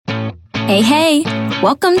Hey,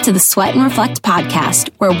 welcome to the Sweat and Reflect podcast,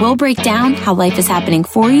 where we'll break down how life is happening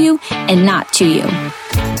for you and not to you.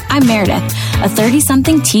 I'm Meredith, a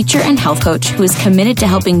 30-something teacher and health coach who is committed to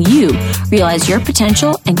helping you realize your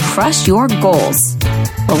potential and crush your goals.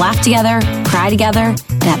 We'll laugh together, cry together,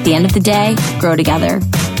 and at the end of the day, grow together.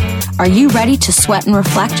 Are you ready to sweat and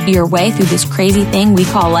reflect your way through this crazy thing we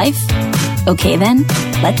call life? Okay then,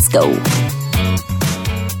 let's go.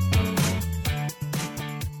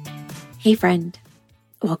 Hey friend,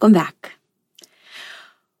 welcome back.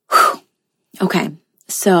 Whew. Okay,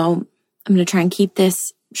 so I'm going to try and keep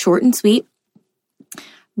this short and sweet,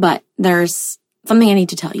 but there's something I need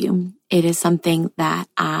to tell you. It is something that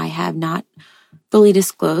I have not fully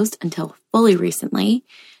disclosed until fully recently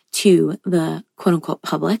to the quote-unquote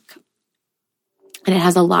public, and it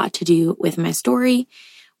has a lot to do with my story,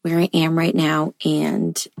 where I am right now,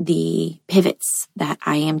 and the pivots that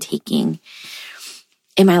I am taking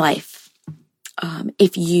in my life.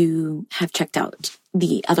 If you have checked out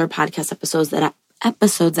the other podcast episodes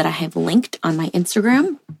that I have linked on my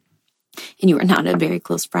Instagram, and you are not a very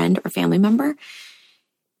close friend or family member,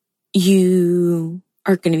 you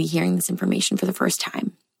are going to be hearing this information for the first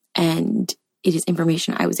time. And it is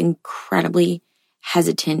information I was incredibly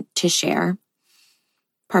hesitant to share,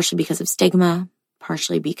 partially because of stigma,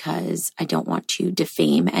 partially because I don't want to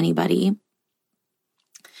defame anybody.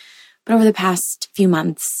 But over the past few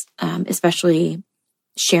months, especially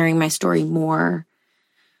sharing my story more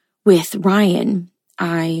with Ryan,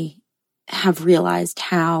 I have realized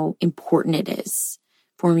how important it is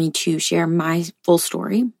for me to share my full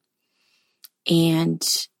story and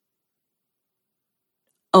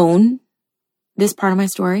own this part of my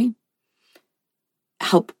story,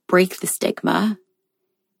 help break the stigma,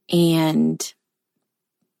 and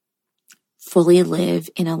fully live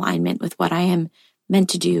in alignment with what I am meant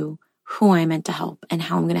to do, who I'm meant to help, and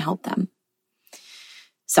how I'm going to help them.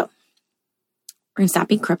 So we're going to stop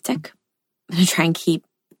being cryptic. I'm going to try and keep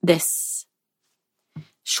this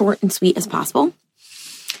short and sweet as possible.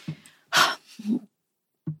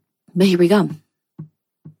 But here we go.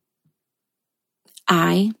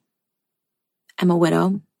 I am a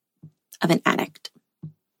widow of an addict.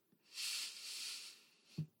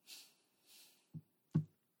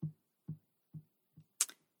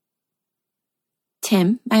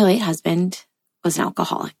 Tim, my late husband, was an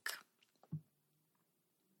alcoholic.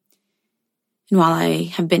 And while I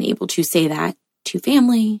have been able to say that to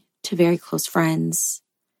family, to very close friends,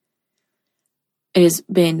 it has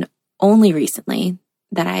been only recently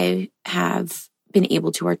that I have been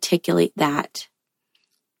able to articulate that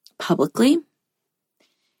publicly.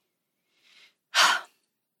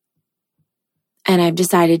 And I've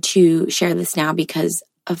decided to share this now because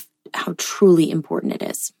of how truly important it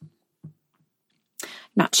is.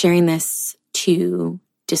 Not sharing this to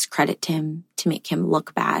discredit him, to make him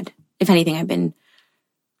look bad. If anything, I've been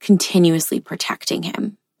continuously protecting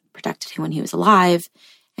him. Protected him when he was alive,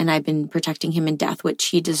 and I've been protecting him in death, which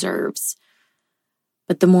he deserves.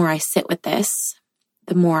 But the more I sit with this,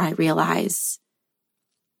 the more I realize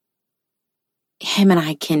him and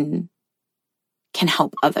I can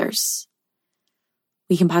help others.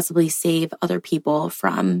 We can possibly save other people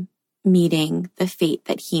from meeting the fate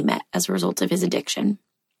that he met as a result of his addiction.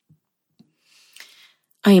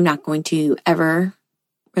 I am not going to ever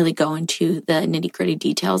really go into the nitty-gritty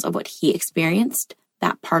details of what he experienced.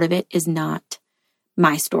 That part of it is not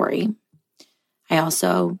my story. I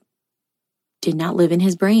also did not live in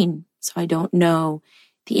his brain, so I don't know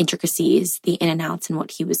the intricacies, the in and outs, and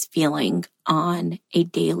what he was feeling on a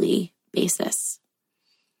daily basis.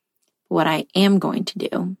 What I am going to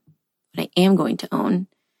do, what I am going to own,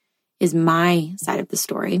 is my side of the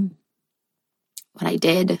story. What I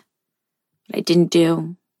did, what I didn't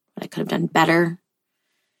do, what I could have done better,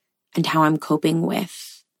 and how I'm coping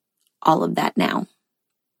with all of that now.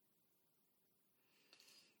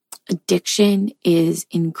 Addiction is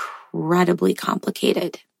incredibly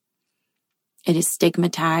complicated. It is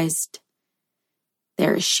stigmatized.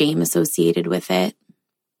 There is shame associated with it.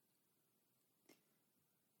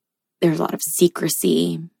 There's a lot of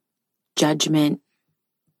secrecy, judgment,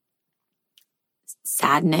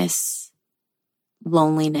 sadness,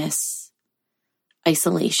 loneliness,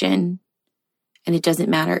 isolation. And it doesn't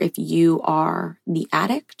matter if you are the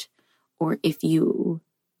addict or if you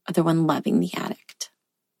are the one loving the addict.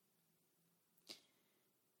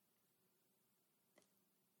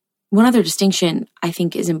 One other distinction I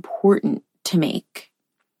think is important to make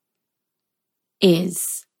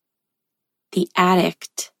is the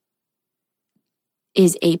addict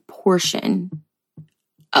is a portion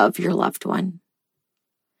of your loved one.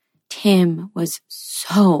 Tim was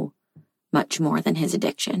so much more than his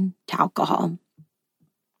addiction to alcohol.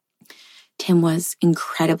 Tim was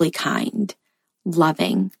incredibly kind,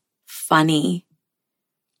 loving, funny,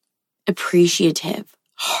 appreciative,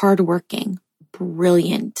 hardworking,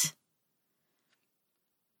 brilliant.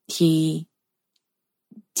 He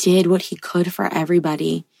did what he could for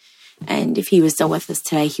everybody. And if he was still with us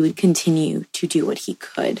today, he would continue to do what he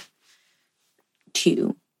could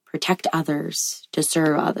to protect others, to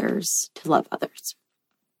serve others, to love others.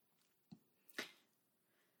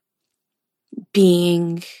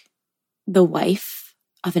 Being the wife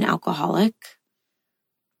of an alcoholic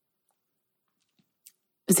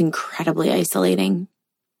was incredibly isolating.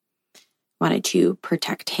 Wanted to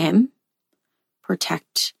protect him,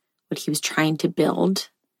 protect what he was trying to build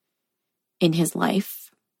in his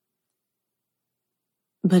life.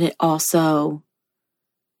 But it also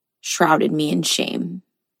shrouded me in shame.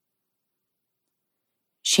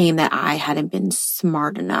 Shame that I hadn't been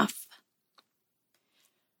smart enough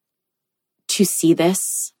to see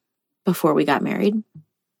this before we got married.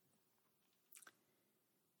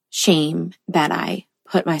 Shame that I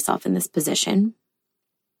put myself in this position.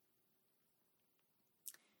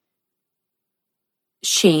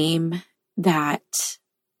 Shame that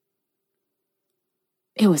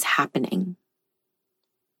it was happening.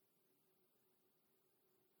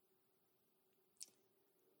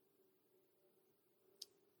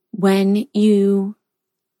 When you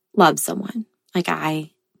love someone, like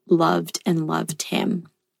I loved and loved him,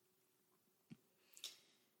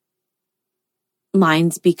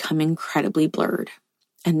 lines become incredibly blurred.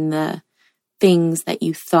 And the things that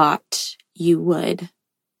you thought you would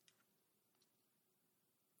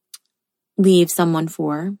leave someone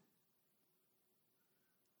for,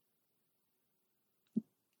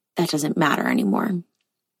 that doesn't matter anymore.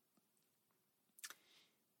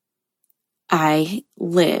 I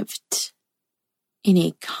lived in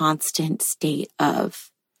a constant state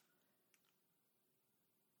of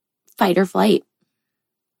fight or flight.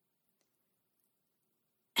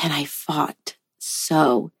 And I fought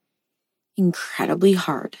so incredibly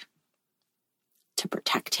hard to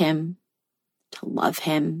protect him, to love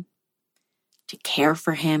him, to care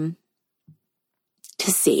for him,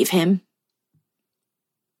 to save him.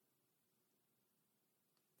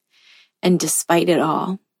 And despite it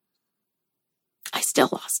all, I still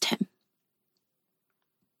lost him.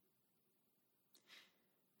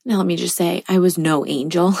 Now, let me just say, I was no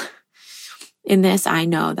angel in this. I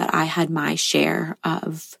know that I had my share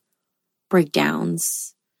of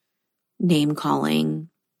breakdowns, name calling,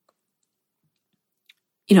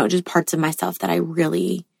 just parts of myself that I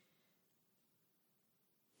really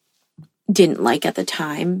didn't like at the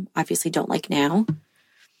time, obviously don't like now.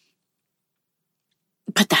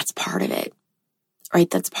 But that's part of it, right?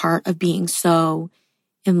 That's part of being so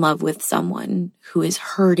in love with someone who is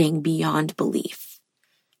hurting beyond belief.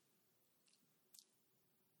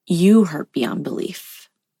 You hurt beyond belief,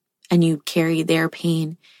 and you carry their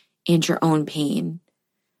pain and your own pain.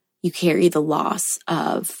 You carry the loss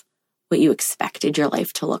of what you expected your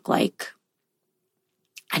life to look like.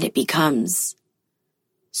 And it becomes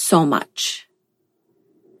so much.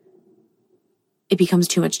 It becomes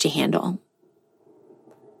too much to handle.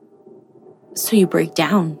 So you break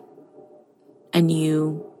down and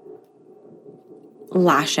you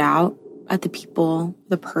lash out at the people,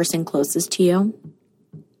 the person closest to you.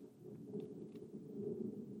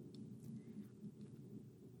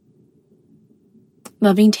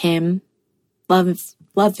 Loving Tim has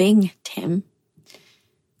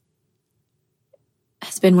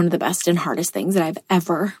been one of the best and hardest things that I've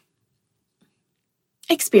ever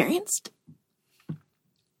experienced.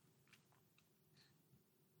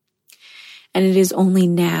 And it is only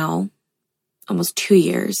now, almost 2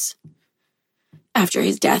 years after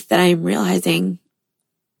his death, that I'm realizing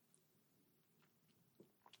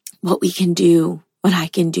what we can do, what I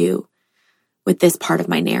can do with this part of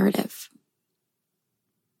my narrative.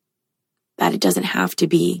 That it doesn't have to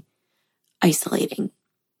be isolating.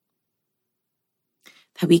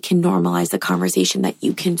 That we can normalize the conversation, that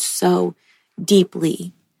you can so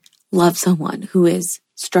deeply love someone who is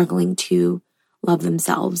struggling to love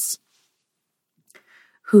themselves,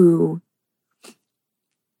 who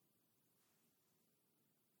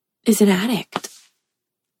is an addict.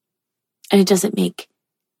 And it doesn't make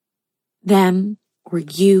them or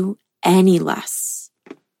you any less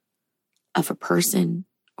of a person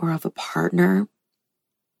or of a partner.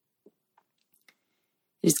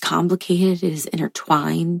 It is complicated. It is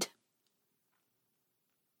intertwined.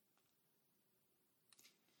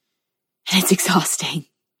 And it's exhausting.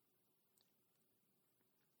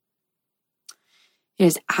 It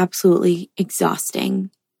is absolutely exhausting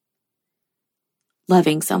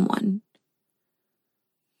loving someone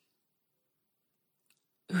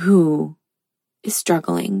who is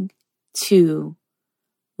struggling to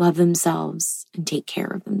love themselves and take care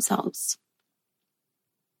of themselves.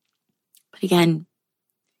 But again,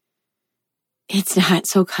 it's not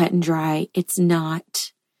so cut and dry. It's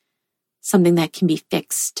not something that can be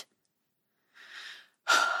fixed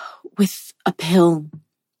with a pill.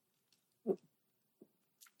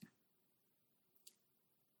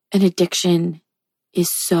 An addiction is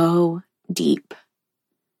so deep,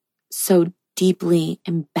 so deeply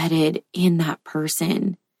embedded in that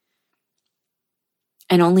person.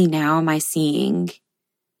 And only now am I seeing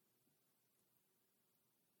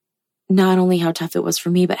not only how tough it was for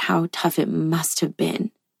me, but how tough it must have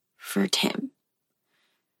been for Tim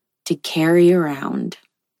to carry around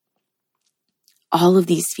all of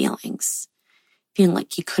these feelings, feeling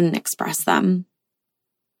like he couldn't express them,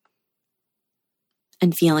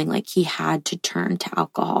 and feeling like he had to turn to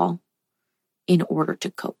alcohol in order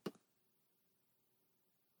to cope.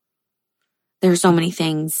 There are so many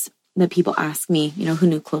things that people ask me, who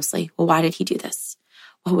knew closely. Well, why did he do this?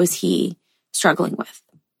 What was he struggling with?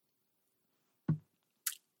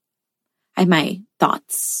 I have my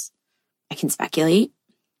thoughts. I can speculate.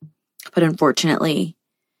 But unfortunately,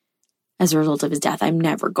 as a result of his death, I'm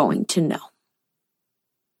never going to know.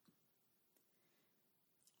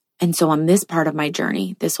 And so on this part of my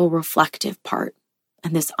journey, this whole reflective part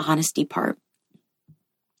and this honesty part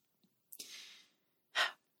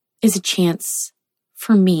is a chance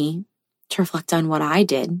for me to reflect on what I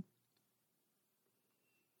did,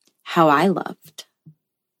 how I loved,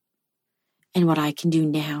 and what I can do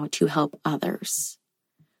now to help others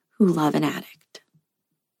who love an addict.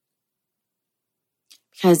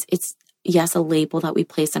 Because it's, yes, a label that we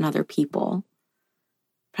place on other people,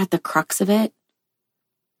 but at the crux of it,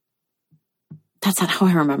 that's not how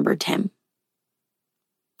I remembered him.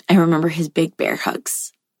 I remember his big bear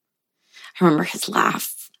hugs. I remember his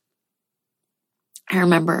laugh. I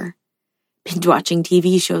remember binge watching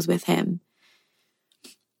TV shows with him.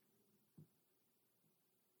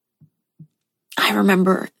 I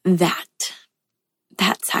remember that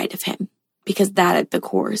side of him, because that at the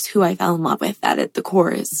core is who I fell in love with. That at the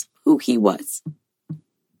core is who he was.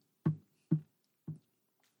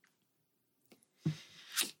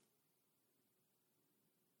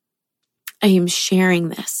 I am sharing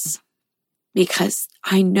this because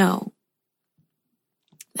I know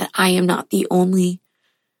that I am not the only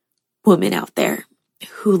woman out there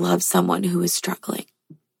who loves someone who is struggling.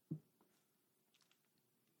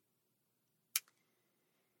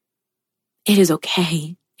 It is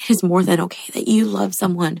okay. It is more than okay that you love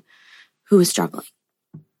someone who is struggling.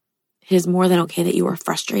 It is more than okay that you are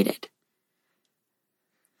frustrated.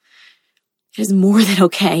 It is more than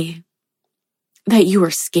okay that you are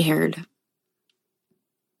scared.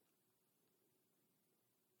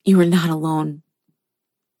 You are not alone.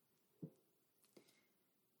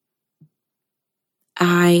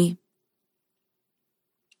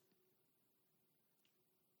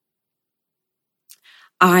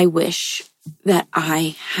 I wish that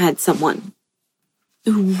I had someone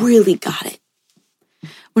who really got it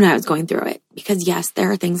when I was going through it. Because yes,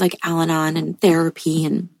 there are things like Al-Anon and therapy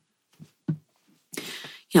and,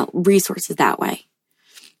 resources that way.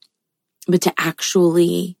 But to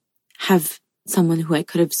actually have someone who I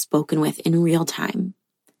could have spoken with in real time,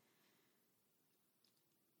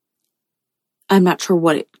 I'm not sure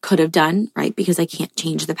what it could have done, right? Because I can't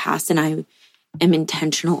change the past, and I am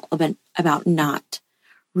intentional about not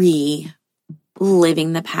reliving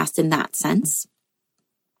the past in that sense.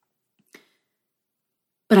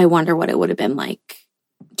 But I wonder what it would have been like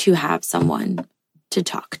to have someone to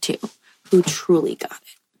talk to who truly got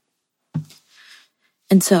it.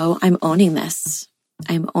 And so I'm owning this.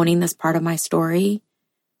 I'm owning this part of my story,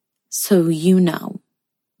 so you know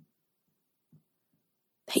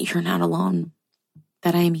that you're not alone,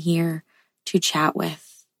 that I am here to chat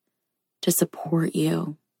with, to support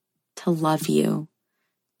you, to love you,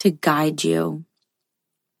 to guide you,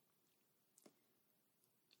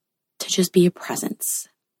 to just be a presence.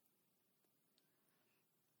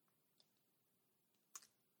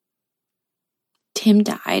 Tim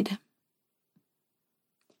died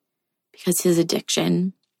because his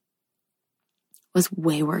addiction was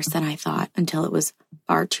way worse than I thought until it was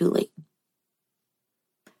far too late.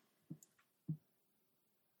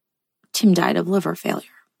 Tim died of liver failure,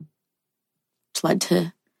 which led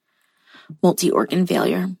to multi-organ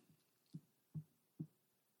failure.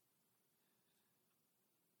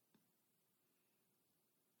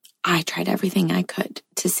 I tried everything I could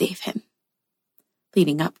to save him,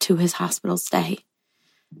 leading up to his hospital stay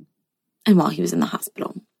and while he was in the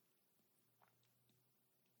hospital.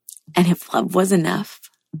 And if love was enough,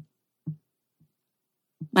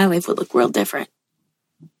 my life would look real different.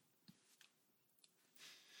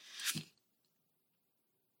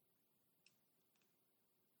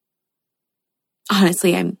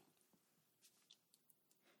 Honestly, I'm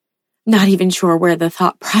not even sure where the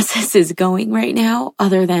thought process is going right now,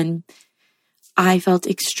 other than I felt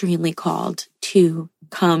extremely called to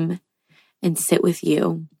come and sit with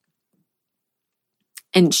you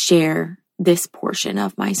and share this portion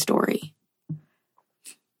of my story.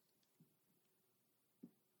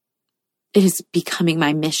 It is becoming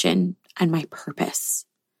my mission and my purpose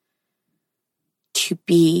to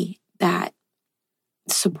be that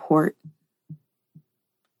support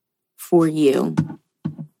for you,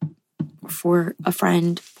 for a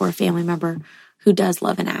friend, for a family member who does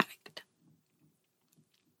love an addict.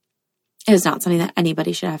 It is not something that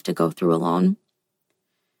anybody should have to go through alone.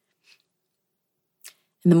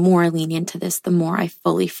 And the more I lean into this, the more I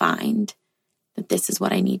fully find that this is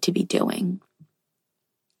what I need to be doing.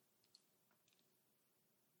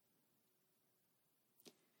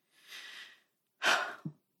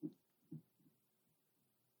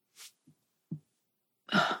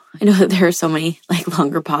 I know that there are so many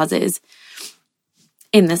longer pauses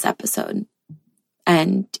in this episode.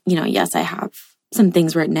 And, yes, I have some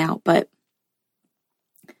things written out, but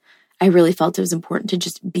I really felt it was important to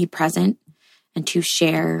just be present and to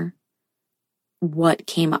share what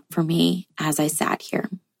came up for me as I sat here.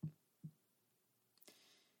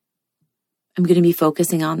 I'm going to be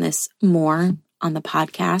focusing on this more on the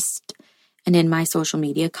podcast and in my social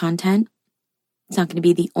media content. It's not going to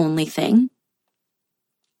be the only thing,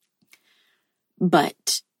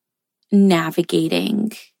 but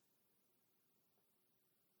navigating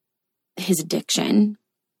his addiction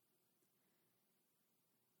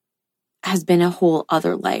has been a whole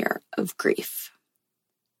other layer of grief.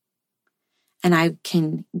 And I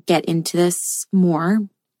can get into this more.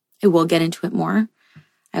 I will get into it more.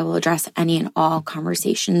 I will address any and all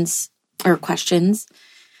conversations or questions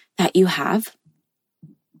that you have.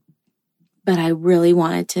 But I really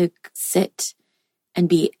wanted to sit and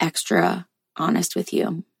be extra honest with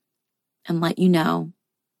you and let you know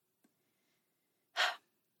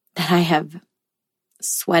that I have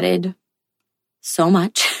sweated so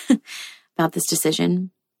much about this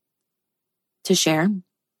decision to share,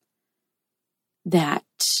 that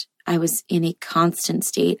I was in a constant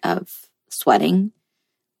state of sweating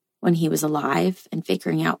when he was alive and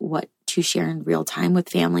figuring out what to share in real time with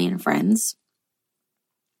family and friends.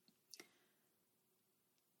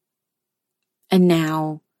 And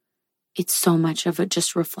now it's so much of a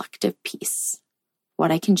just reflective piece.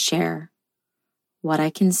 What I can share, what I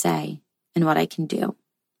can say, and what I can do.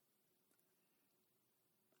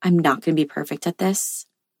 I'm not going to be perfect at this.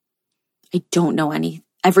 I don't know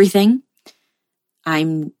everything.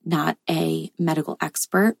 I'm not a medical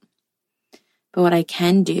expert. But what I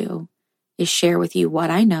can do is share with you what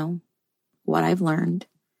I know, what I've learned,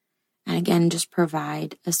 and again, just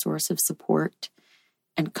provide a source of support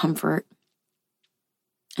and comfort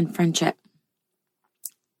and friendship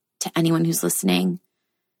to anyone who's listening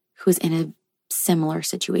who's in a similar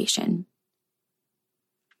situation.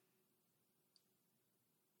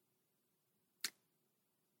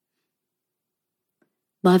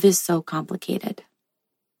 Love is so complicated.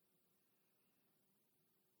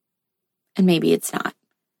 And maybe it's not,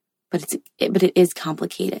 but it is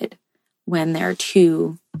complicated when there are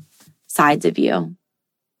two sides of you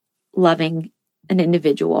loving an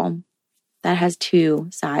individual that has two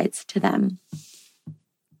sides to them.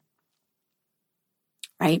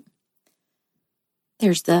 Right?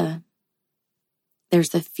 There's the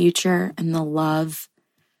future and the love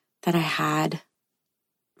that I had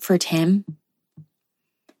for Tim.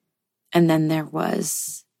 And then there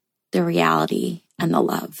was the reality and the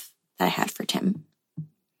love that I had for Tim.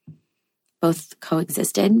 Both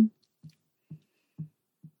coexisted.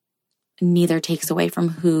 Neither takes away from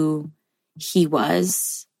who he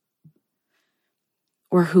was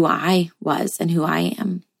or who I was and who I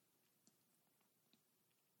am.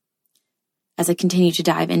 As I continue to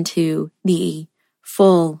dive into the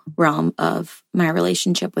full realm of my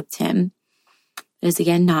relationship with Tim, it is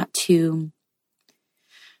again not to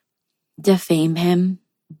defame him.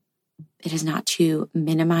 It is not to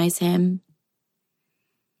minimize him.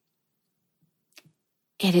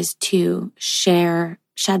 It is to shed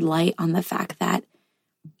light on the fact that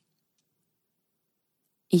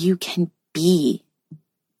you can be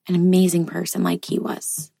an amazing person like he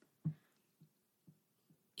was.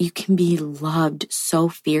 You can be loved so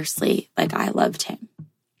fiercely like I loved him.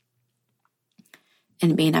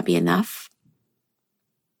 And it may not be enough.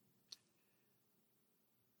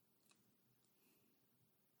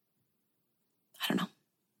 I don't know.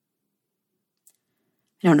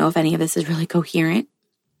 I don't know if any of this is really coherent.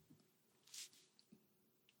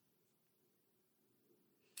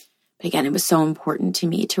 But again, it was so important to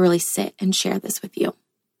me to really sit and share this with you.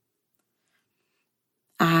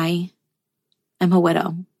 I am a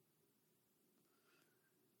widow.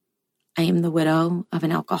 I am the widow of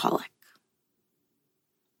an alcoholic.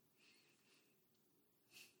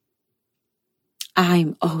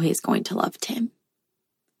 I'm always going to love Tim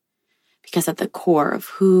because at the core of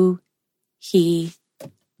who he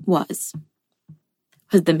was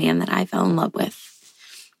the man that I fell in love with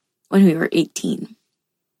when we were 18.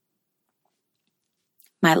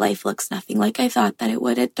 My life looks nothing like I thought that it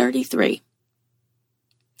would at 33.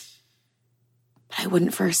 But I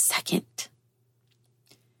wouldn't for a second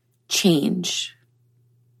change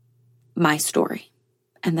my story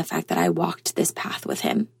and the fact that I walked this path with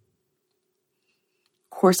him.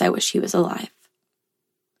 Of course, I wish he was alive.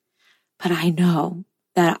 But I know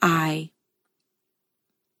that I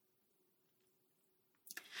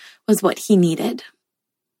was what he needed.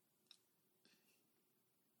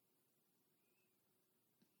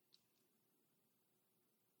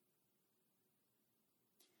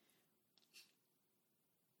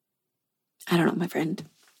 I don't know, my friend.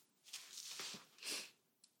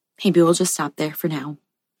 Maybe we'll just stop there for now.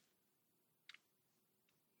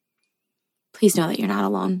 Please know that you're not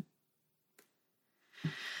alone.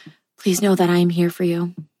 Please know that I'm here for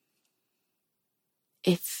you.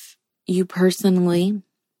 If you personally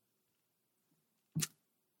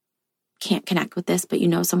can't connect with this, but you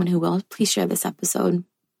know someone who will, please share this episode.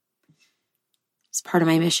 It's part of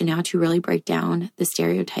my mission now to really break down the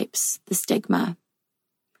stereotypes, the stigma,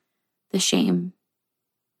 the shame,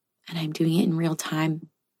 and I'm doing it in real time.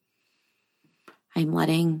 I'm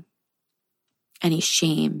letting any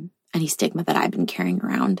shame, any stigma that I've been carrying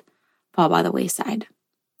around fall by the wayside.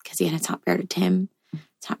 Because again, it's not fair to Tim.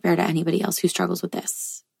 It's not fair to anybody else who struggles with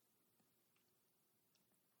this.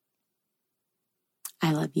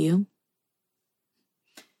 I love you.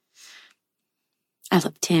 I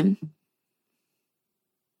love Tim.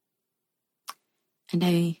 And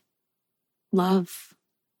I love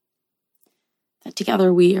that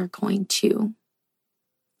together we are going to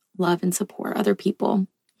love and support other people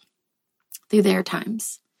through their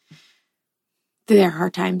times, through their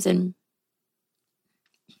hard times. And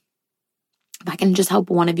if I can just help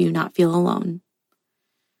one of you not feel alone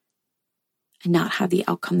and not have the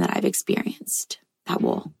outcome that I've experienced, that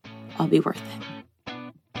will all be worth it.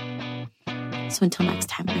 So until next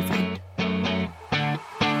time, my friend.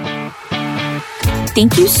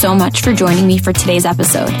 Thank you so much for joining me for today's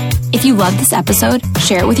episode. If you love this episode,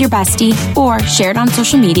 share it with your bestie or share it on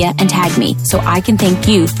social media and tag me so I can thank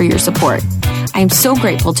you for your support. I am so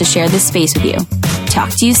grateful to share this space with you.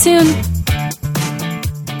 Talk to you soon.